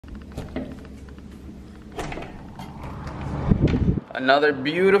Another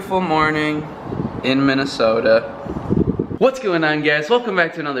beautiful morning in Minnesota. What's going on, guys? Welcome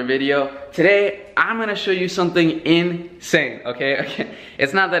back to another video. Today I'm gonna show you something insane, okay?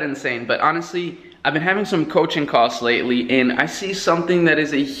 It's not that insane, but honestly I've been having some coaching calls lately and I see something that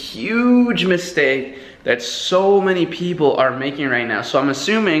is a huge mistake that so many people are making right now. So I'm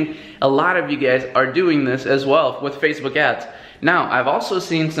assuming a lot of you guys are doing this as well with Facebook ads. Now, I've also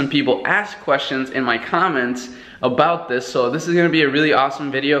seen some people ask questions in my comments about this, so this is gonna be a really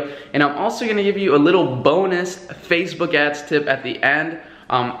awesome video. And I'm also gonna give you a little bonus Facebook ads tip at the end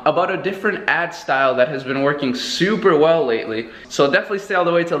about a different ad style that has been working super well lately. So definitely stay all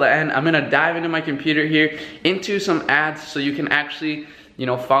the way till the end. I'm gonna dive into my computer here into some ads so you can actually,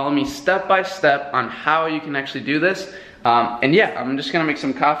 follow me step by step on how you can actually do this. And yeah, I'm just gonna make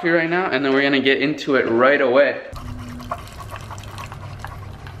some coffee right now and then we're gonna get into it right away.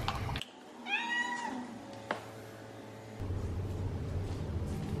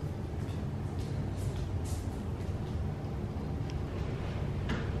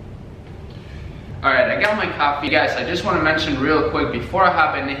 Alright, I got my coffee. Guys, I just want to mention real quick before I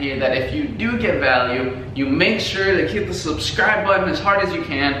hop into here that if you do get value, you make sure to hit the subscribe button as hard as you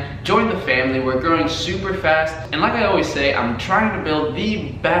can. Join the family. We're growing super fast. And like I always say, I'm trying to build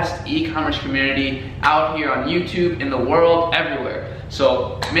the best e-commerce community out here on YouTube, in the world, everywhere.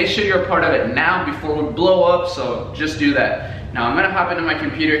 So make sure you're a part of it now before we blow up, so just do that. Now I'm going to hop into my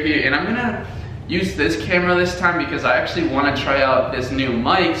computer here and I'm going to use this camera this time because I actually want to try out this new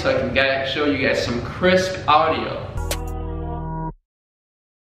mic so I can show you guys some crisp audio.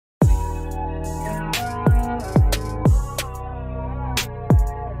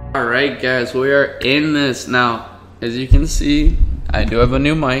 Alright guys, we are in this now. As you can see, I do have a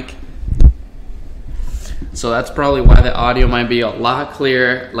new mic. So that's probably why the audio might be a lot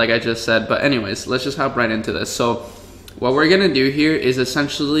clearer, like I just said. But anyways, let's just hop right into this. So what we're gonna do here is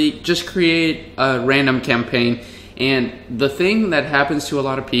essentially just create a random campaign. And the thing that happens to a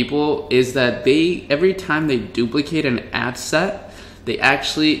lot of people is that every time they duplicate an ad set, they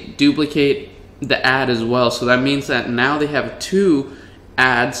actually duplicate the ad as well. So that means that now they have two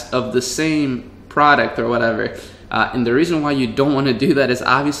ads of the same product or whatever. And the reason why you don't want to do that is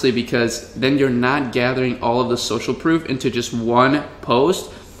obviously because then you're not gathering all of the social proof into just one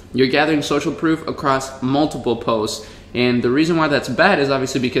post. You're gathering social proof across multiple posts. And the reason why that's bad is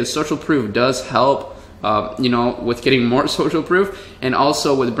obviously because social proof does help, with getting more social proof and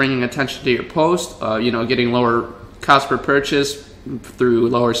also with bringing attention to your post, getting lower cost per purchase through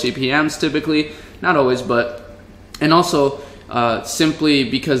lower CPMs typically, not always, and also simply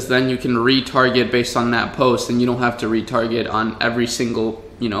because then you can retarget based on that post and you don't have to retarget on every single,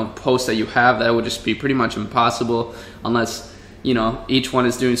 post that you have. That would just be pretty much impossible unless each one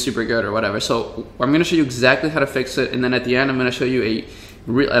is doing super good or whatever. So I'm going to show you exactly how to fix it, and then at the end I'm going to show you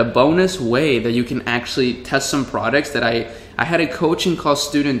a bonus way that you can actually test some products that I had a coaching call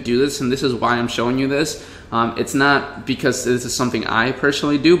student do this, and this is why I'm showing you this. It's not because this is something I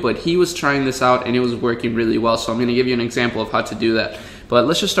personally do, but he was trying this out and it was working really well. So I'm going to give you an example of how to do that. But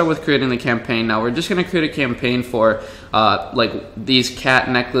let's just start with creating the campaign. Now we're just going to create a campaign for like these cat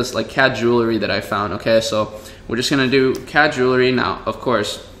necklace, like cat jewelry that I found. Okay, so we're just going to do cat jewelry. Now, of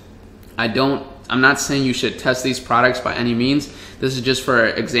course, I'm not saying you should test these products by any means. This is just for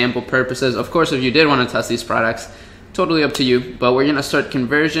example purposes. Of course, if you did want to test these products, totally up to you. But we're going to start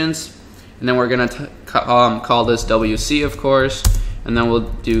conversions, and then we're going to call this WC, of course. And then we'll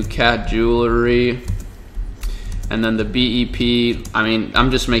do cat jewelry. And then the BEP,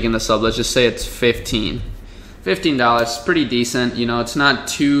 I'm just making this up. Let's just say it's $15. Pretty decent. It's not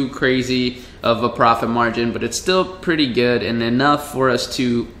too crazy of a profit margin, but it's still pretty good and enough for us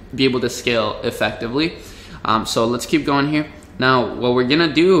to be able to scale effectively. So let's keep going here. Now, what we're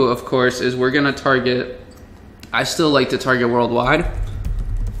gonna do, of course, is we're gonna target, I still like to target worldwide,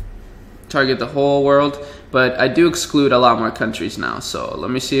 target the whole world, but I do exclude a lot more countries now. So let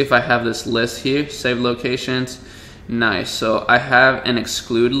me see if I have this list here, save locations. Nice, so I have an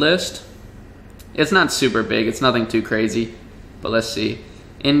exclude list. It's not super big, it's nothing too crazy, but let's see.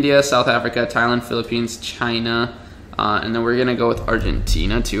 India, South Africa, Thailand, Philippines, China, and then we're gonna go with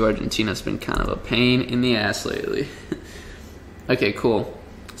Argentina too. Argentina's been kind of a pain in the ass lately. Okay, cool.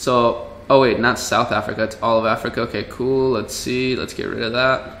 So, oh wait, not South Africa, it's all of Africa. Okay, cool, let's see, let's get rid of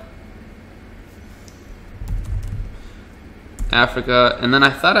that. Africa, and then I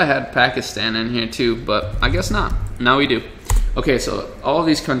thought I had Pakistan in here too, but I guess not. Now we do. Okay, so all of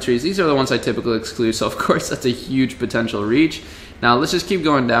these countries, these are the ones I typically exclude, so of course that's a huge potential reach. Now let's just keep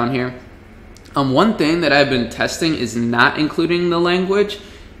going down here. One thing that I've been testing is not including the language,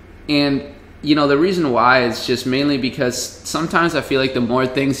 and you know, the reason why is just mainly because sometimes I feel like the more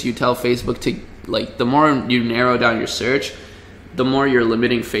things you tell Facebook to, like, the more you narrow down your search, the more you're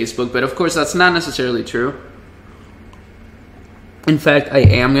limiting Facebook. But of course, that's not necessarily true. In fact, I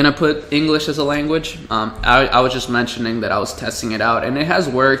am going to put English as a language. I was just mentioning that I was testing it out, and it has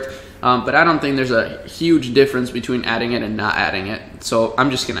worked, but I don't think there's a huge difference between adding it and not adding it. So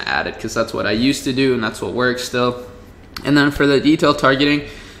I'm just going to add it because that's what I used to do, and that's what works still. And then for the detailed targeting,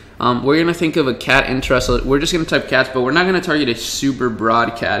 we're going to think of a cat interest. So we're just going to type cats, but we're not going to target a super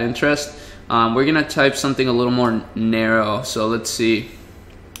broad cat interest. We're going to type something a little more narrow. So let's see.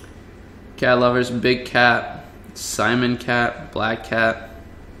 Cat lovers, big cat. Simon cat, black cat.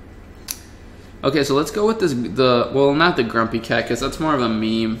 Okay, so let's go with this, well, not the grumpy cat, because that's more of a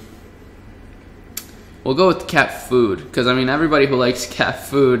meme. We'll go with cat food, because I mean, everybody who likes cat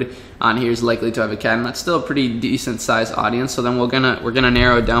food on here is likely to have a cat, and that's still a pretty decent sized audience. So then we're gonna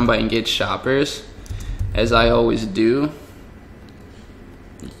narrow it down by engaged shoppers, as I always do.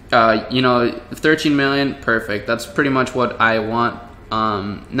 You know, 13 million, perfect. That's pretty much what I want.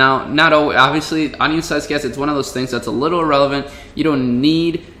 Now, not always, obviously, audience size cats, it's one of those things that's a little irrelevant. You don't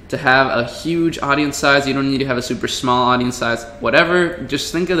need to have a huge audience size. You don't need to have a super small audience size. Whatever,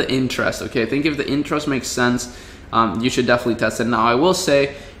 just think of the interest, okay? Think if the interest makes sense, you should definitely test it. Now, I will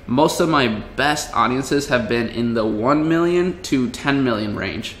say, most of my best audiences have been in the 1 million to 10 million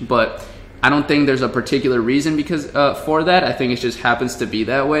range, but I don't think there's a particular reason because for that. I think it just happens to be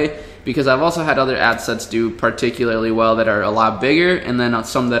that way, because I've also had other ad sets do particularly well that are a lot bigger, and then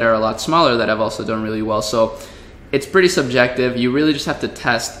some that are a lot smaller that have also done really well. So it's pretty subjective. You really just have to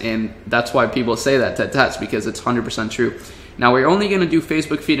test, and that's why people say that, to test, because it's 100% true. Now, we're only going to do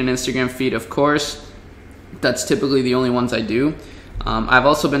Facebook feed and Instagram feed, of course. That's typically the only ones I do. I've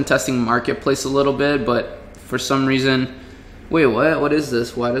also been testing Marketplace a little bit, but for some reason, wait, what is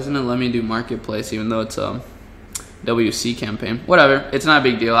this? Why doesn't it let me do Marketplace even though it's a WC campaign? Whatever, it's not a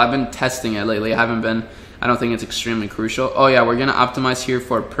big deal. I've been testing it lately. I don't think it's extremely crucial. Oh yeah, we're gonna optimize here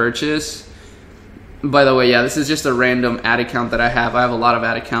for purchase. By the way, yeah, this is just a random ad account that I have. I have a lot of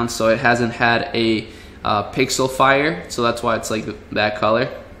ad accounts, so it hasn't had a pixel fire, so that's why it's like that color.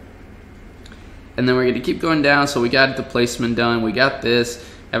 And then we're gonna keep going down. So we got the placement done. We got this.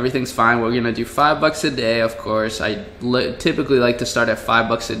 Everything's fine. We're gonna do $5 a day, of course. I typically like to start at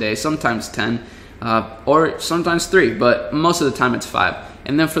 $5 a day, sometimes 10, or sometimes 3, but most of the time it's 5.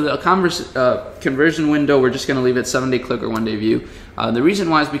 And then for the conversion window, we're just gonna leave it 7-day click or 1-day view. The reason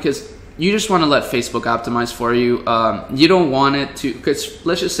why is because you just want to let Facebook optimize for you. You don't want it to, because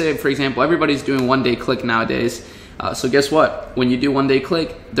let's just say, for example, everybody's doing 1-day click nowadays. So guess what? When you do 1-day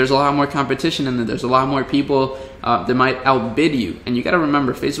click, there's a lot more competition and there's a lot more people that might outbid you. And you got to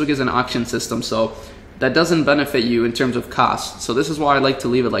remember, Facebook is an auction system, so that doesn't benefit you in terms of cost. So this is why I like to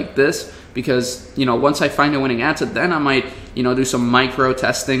leave it like this, because once I find a winning ad set, then I might do some micro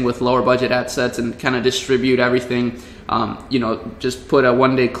testing with lower budget ad sets and kind of distribute everything. Just put a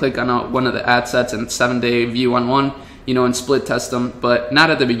 1-day click on one of the ad sets and 7-day view on one, and split test them, but not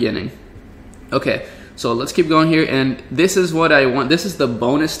at the beginning. Okay. So let's keep going here, and this is what I want. This is the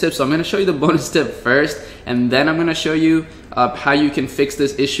bonus tip. So I'm going to show you the bonus tip first, and then I'm going to show you how you can fix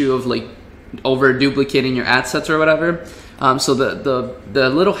this issue of like over duplicating your ad sets or whatever. So the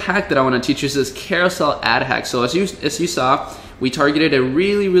little hack that I want to teach you is this carousel ad hack. So as you saw, we targeted a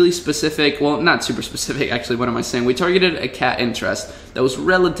really specific, well, not super specific actually. What am I saying? We targeted a cat interest that was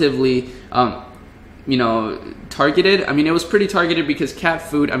relatively targeted. I mean, it was pretty targeted because cat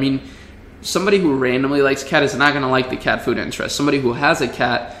food, I mean, somebody who randomly likes cat is not going to like the cat food interest. Somebody who has a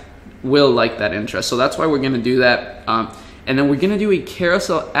cat will like that interest. So that's why we're going to do that. And then we're going to do a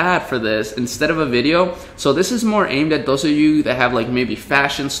carousel ad for this instead of a video. So this is more aimed at those of you that have like maybe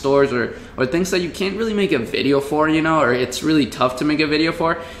fashion stores or things that you can't really make a video for, or it's really tough to make a video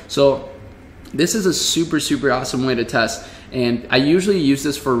for. So this is a super awesome way to test. And I usually use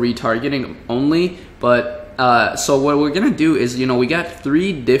this for retargeting only. But so what we're going to do is, we got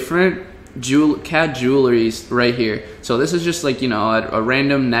 3 different cat jewelries right here. So this is just like a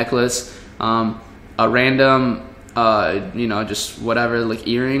random necklace, a random just whatever, like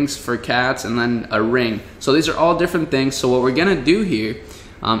earrings for cats, and then a ring. So these are all different things. So what we're gonna do here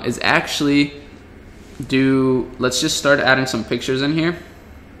is actually let's just start adding some pictures in here.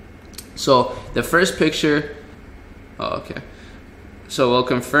 So the first picture, okay, so we'll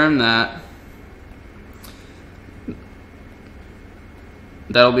confirm that.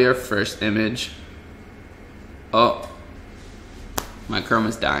 That'll be our first image. Oh, my Chrome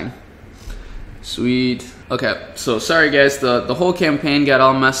is dying. Sweet. Okay, so sorry guys, the whole campaign got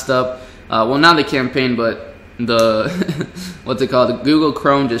all messed up. Well, not the campaign, but the what's it called? Google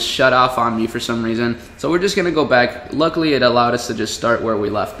Chrome just shut off on me for some reason. So we're just gonna go back. Luckily, it allowed us to just start where we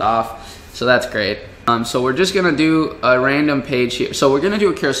left off, so that's great. So we're just gonna do a random page here. So we're gonna do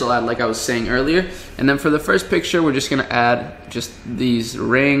a carousel ad like I was saying earlier, and then for the first picture, we're just gonna add just these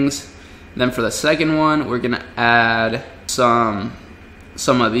rings. And then for the second one, we're gonna add some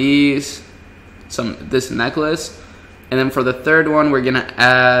of these, this necklace, and then for the third one, we're gonna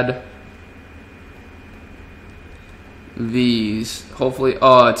add these. Hopefully,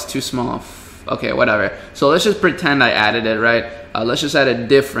 oh, it's too small. Okay, whatever. So let's just pretend I added it, right? Let's just add a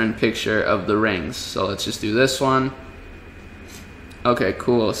different picture of the rings. So let's just do this one. Okay,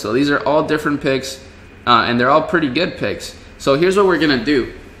 cool. So these are all different pics, and they're all pretty good pics. So here's what we're gonna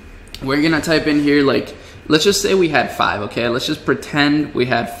do. We're gonna type in here, like, let's just say we had 5, okay? Let's just pretend we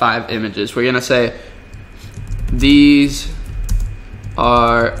had 5 images. We're gonna say, these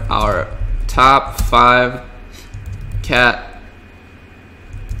are our top 5 cat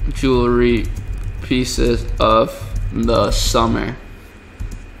jewelry pieces of the summer.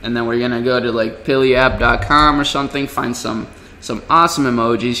 And then we're gonna go to like pillyapp.com or something, find some awesome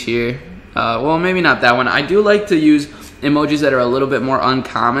emojis here. Well, maybe not that one. I do like to use emojis that are a little bit more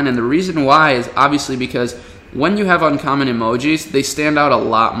uncommon, and the reason why is obviously because when you have uncommon emojis, they stand out a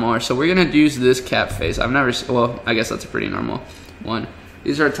lot more. So we're gonna use this cat face. I've never, well, I guess that's a pretty normal one.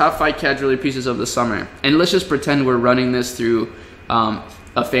 These are our top 5 cat jewelry pieces of the summer. And let's just pretend we're running this through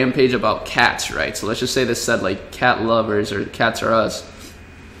a fan page about cats, right? So let's just say this said like cat lovers or cats are us.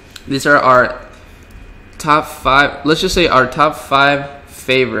 These are our top 5, let's just say our top 5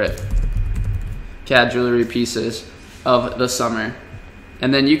 favorite cat jewelry pieces of the summer.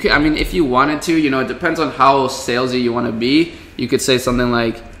 And then you could, I mean, if you wanted to, you know, it depends on how salesy you want to be. You could say something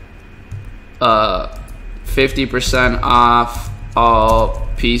like 50% off all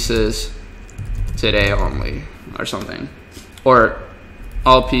pieces today only, or something. Or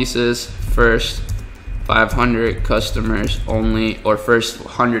all pieces first 500 customers only, or first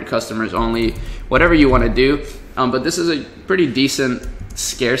 100 customers only, whatever you want to do. But this is a pretty decent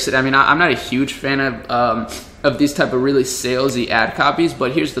scarcity. I mean, I'm not a huge fan of these type of really salesy ad copies,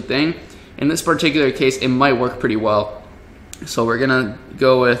 but here's the thing. In this particular case, it might work pretty well. So we're gonna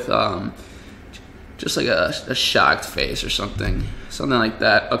go with just like a shocked face or something like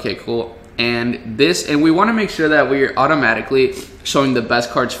that. Okay, cool. And we want to make sure that we're automatically showing the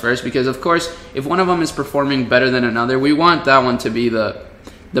best cards first, because of course, if one of them is performing better than another, we want that one to be the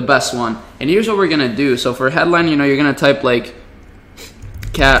best one. And here's what we're gonna do. So for headline, you know, you're gonna type like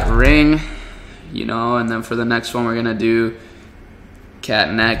cat ring, you know, and then for the next one, we're gonna do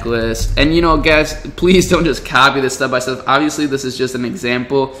cat necklace. And you know, guys, please don't just copy this step by step. Obviously, this is just an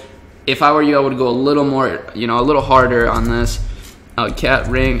example. If I were you, I would go a little more, you know, a little harder on this. Cat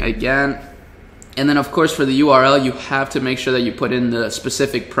ring again. And then of course for the URL, you have to make sure that you put in the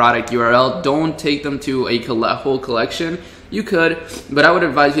specific product URL. Don't take them to a whole collection. You could, but I would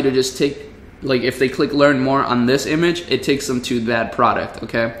advise you to just take, like if they click learn more on this image, it takes them to that product,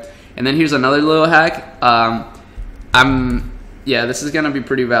 okay? And then here's another little hack. Yeah, this is gonna be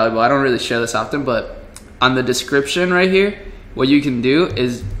pretty valuable. I don't really share this often, but on the description right here, what you can do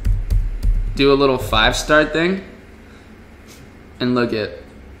is do a little 5-star thing. And look at,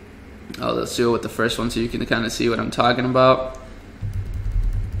 oh, let's do it with the first one so you can kind of see what I'm talking about.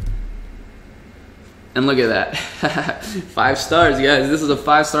 And look at that, 5 stars, guys. This is a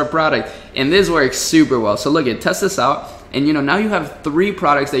 5-star product, and this works super well. So look at, test this out, and you know, now you have 3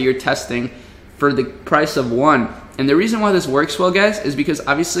 products that you're testing for the price of 1. And the reason why this works well, guys, is because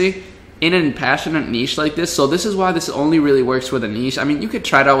obviously in a passionate niche like this, so this is why this only really works with a niche. I mean, you could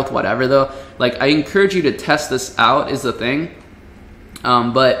try it out with whatever though. Like, I encourage you to test this out is the thing.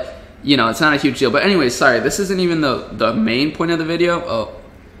 But you know, it's not a huge deal. But anyways, sorry, this isn't even the main point of the video.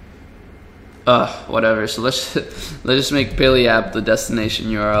 Whatever. So let's just make PillyApp the destination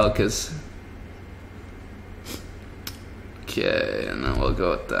URL, because okay, and then we'll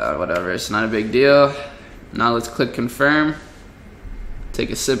go with that. Whatever, it's not a big deal. Now let's click confirm.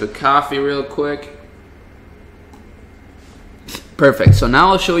 Take a sip of coffee real quick. Perfect. So now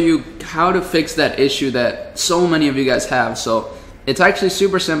I'll show you how to fix that issue that so many of you guys have. So it's actually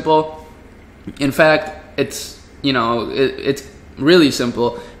super simple. In fact, it's, you know, it's really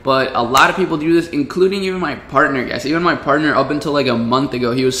simple, but a lot of people do this, including even my partner, guys. Even my partner, up until like a month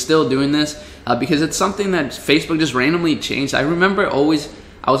ago, he was still doing this because it's something that Facebook just randomly changed. I remember I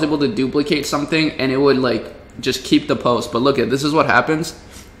was able to duplicate something and it would like just keep the post. But look at, this is what happens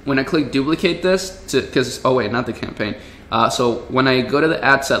when I click duplicate this, because, oh wait, not the campaign. So when I go to the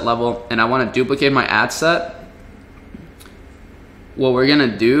ad set level and I want to duplicate my ad set, what we're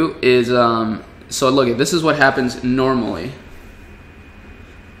gonna do is So look, this is what happens normally.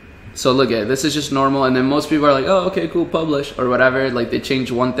 So look at this is just normal, and then most people are like, oh, okay, cool, publish or whatever. Like they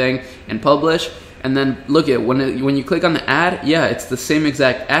change one thing and publish, and then look at when you click on the ad, yeah, it's the same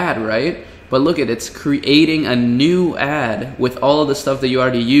exact ad, right? But look at it's creating a new ad with all of the stuff that you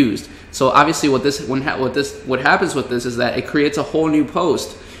already used. So obviously, what happens with this is that it creates a whole new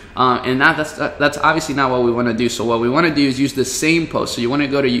post, and that's obviously not what we want to do. So what we want to do is use the same post. So you want to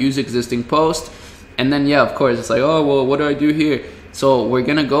go to use existing post, and then yeah, of course, it's like, oh well, what do I do here? So we're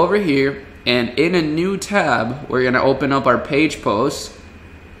gonna go over here, and in a new tab, we're gonna open up our page posts.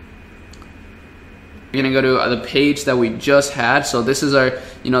 We're gonna go to the page that we just had. So this is our,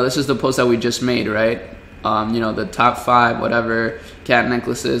 this is the post that we just made, right? The top 5, whatever, cat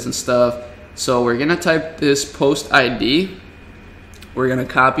necklaces and stuff. So we're gonna type this post ID. We're gonna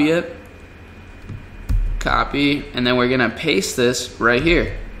copy it, and then we're gonna paste this right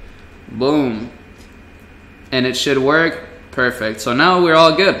here. Boom. And it should work. Perfect. So now we're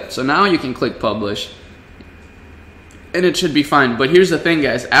all good. So now you can click publish, and it should be fine. But here's the thing,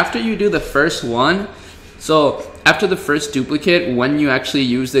 guys. After you do the first one, so after the first duplicate, when you actually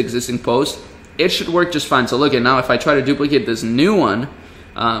use the existing post, it should work just fine. So look at now, if I try to duplicate this new one,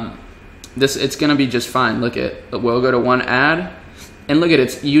 it's gonna be just fine. Look at, we'll go to one ad, and look at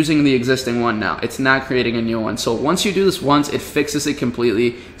it's using the existing one now. It's not creating a new one. So once you do this once, it fixes it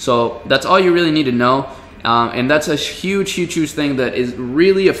completely. So that's all you really need to know. And that's a huge thing that is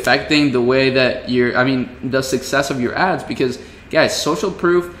really affecting the way that the success of your ads. Because guys, social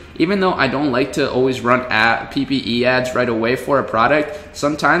proof, even though I don't like to always run PPE ads right away for a product,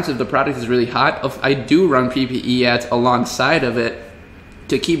 sometimes if the product is really hot, I do run PPE ads alongside of it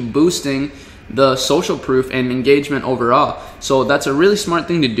to keep boosting the social proof and engagement overall. So that's a really smart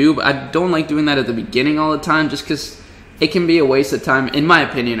thing to do, but I don't like doing that at the beginning all the time, just because it can be a waste of time, in my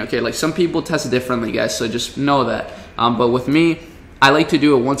opinion, okay? Like some people test differently, guys, so just know that. But with me, I like to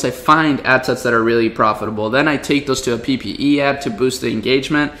do it once I find ad sets that are really profitable. Then I take those to a PPE ad to boost the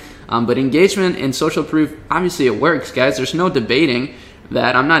engagement. But engagement and social proof, obviously it works, guys. There's no debating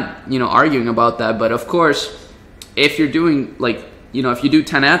that. I'm not, arguing about that. But of course, if you're doing if you do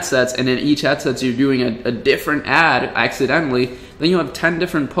 10 ad sets and in each ad sets you're doing a different ad accidentally, then you have 10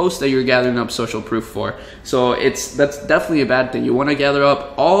 different posts that you're gathering up social proof for. So that's definitely a bad thing. You want to gather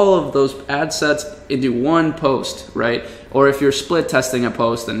up all of those ad sets into one post, right? Or if you're split testing a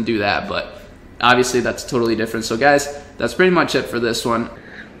post, then do that. But obviously that's totally different. So guys, that's pretty much it for this one.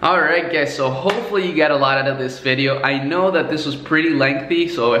 Alright guys, so hopefully you got a lot out of this video. I know that this was pretty lengthy,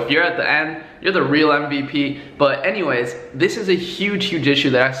 so if you're at the end, you're the real MVP. But anyways, this is a huge issue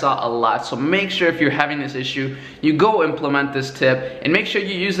that I saw a lot. So make sure if you're having this issue, you go implement this tip, and make sure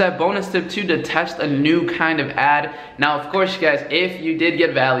you use that bonus tip too to test a new kind of ad. Now of course guys, if you did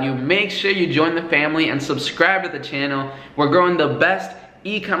get value, make sure you join the family and subscribe to the channel. We're growing the best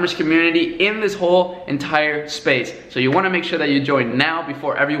e-commerce community in this whole entire space. So you want to make sure that you join now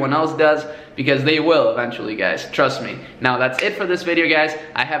before everyone else does, because they will eventually, guys. Trust me. Now that's it for this video, guys.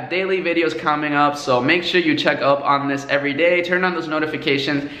 I have daily videos coming up, so make sure you check up on this every day. Turn on those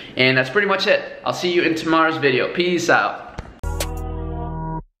notifications, and that's pretty much it. I'll see you in tomorrow's video. Peace out.